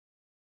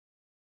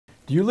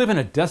Do you live in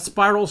a death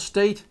spiral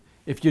state?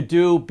 If you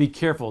do, be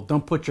careful.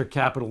 Don't put your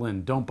capital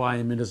in. Don't buy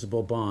a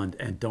municipal bond,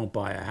 and don't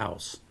buy a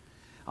house.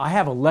 I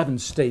have 11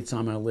 states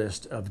on my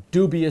list of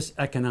dubious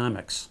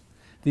economics.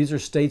 These are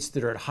states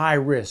that are at high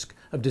risk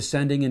of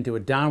descending into a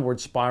downward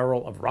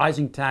spiral of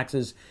rising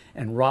taxes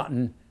and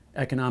rotten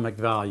economic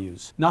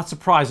values. Not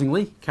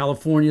surprisingly,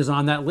 California is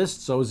on that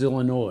list, so is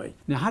Illinois.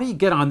 Now, how do you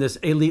get on this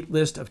elite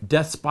list of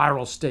death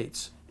spiral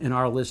states in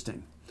our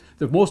listing?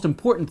 The most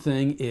important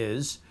thing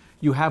is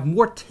you have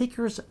more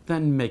takers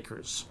than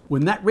makers.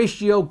 When that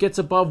ratio gets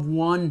above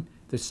 1,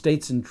 the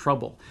state's in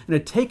trouble. And a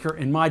taker,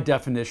 in my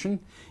definition,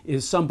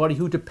 is somebody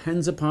who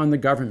depends upon the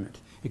government.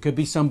 It could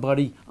be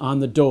somebody on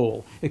the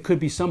dole. It could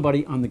be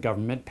somebody on the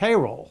government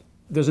payroll.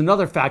 There's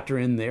another factor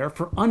in there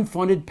for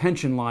unfunded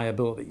pension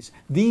liabilities.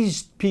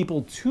 These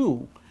people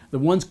too, the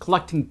ones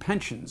collecting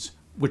pensions,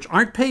 which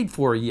aren't paid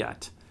for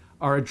yet,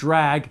 are a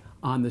drag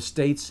on the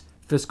state's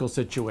fiscal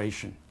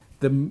situation.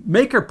 The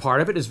maker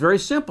part of it is very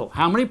simple.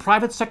 How many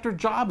private sector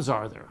jobs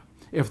are there?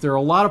 If there are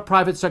a lot of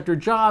private sector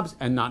jobs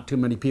and not too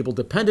many people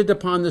dependent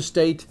upon the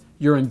state,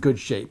 you're in good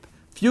shape.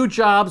 Few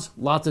jobs,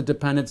 lots of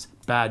dependents,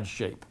 bad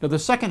shape. Now, the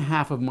second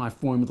half of my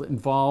formula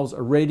involves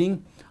a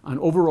rating on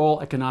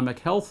overall economic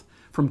health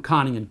from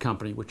Conning &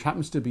 Company, which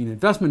happens to be an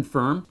investment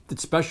firm that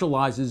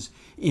specializes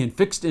in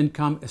fixed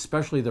income,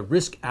 especially the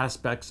risk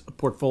aspects of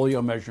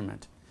portfolio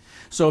measurement.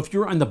 So if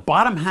you're on the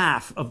bottom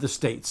half of the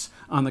states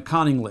on the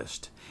Conning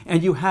list,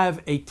 and you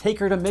have a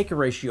taker to maker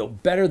ratio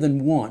better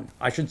than 1,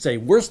 I should say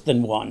worse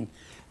than 1,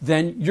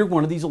 then you're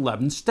one of these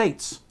 11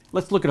 states.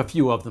 Let's look at a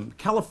few of them.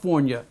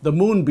 California, the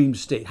moonbeam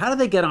state. How do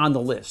they get on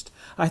the list?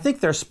 I think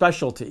their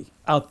specialty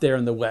out there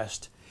in the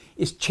West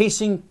is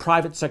chasing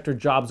private sector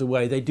jobs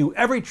away. They do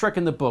every trick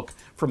in the book,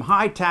 from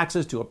high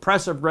taxes to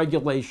oppressive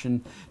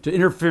regulation to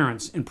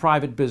interference in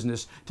private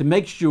business, to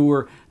make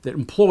sure that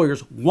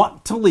employers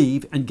want to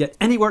leave and get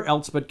anywhere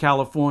else but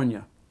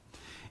California.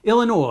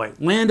 Illinois,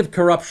 land of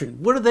corruption.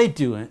 What are they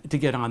doing to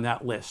get on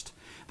that list?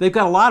 They've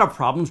got a lot of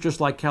problems,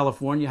 just like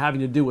California,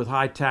 having to do with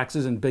high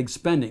taxes and big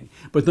spending.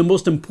 But the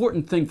most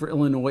important thing for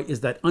Illinois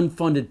is that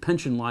unfunded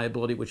pension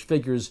liability, which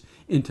figures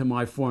into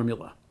my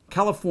formula.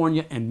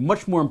 California, and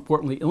much more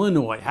importantly,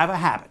 Illinois, have a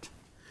habit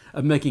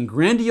of making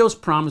grandiose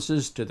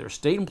promises to their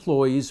state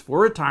employees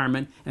for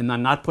retirement and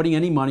then not putting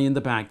any money in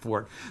the bank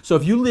for it. So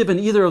if you live in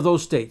either of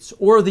those states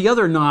or the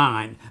other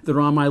 9 that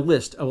are on my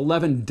list of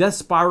 11 death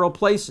spiral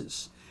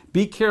places,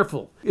 be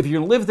careful. If you're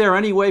going to live there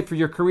anyway for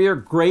your career,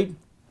 great.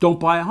 Don't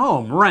buy a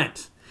home,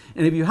 rent.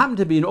 And if you happen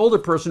to be an older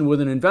person with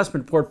an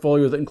investment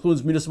portfolio that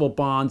includes municipal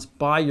bonds,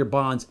 buy your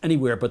bonds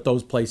anywhere but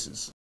those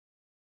places.